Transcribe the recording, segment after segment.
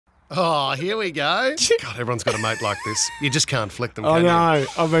Oh, here we go. God, everyone's got a mate like this. You just can't flick them, I can you? know.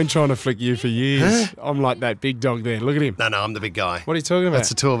 I've been trying to flick you for years. Huh? I'm like that big dog there. Look at him. No, I'm the big guy. What are you talking about? That's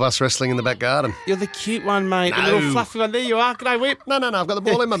the two of us wrestling in the back garden. You're the cute one, mate. The No. little fluffy one. There you are. G'day, Whip. No, I've got the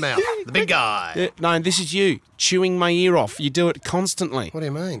ball in my mouth. The big guy. Yeah, no, this is you chewing my ear off. You do it constantly. What do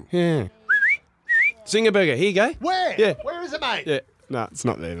you mean? Yeah. Zinger burger. Here you go. Where? Yeah. Where is it, mate? Yeah. No, it's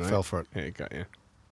not there, mate. Fell for it. Here you go, yeah.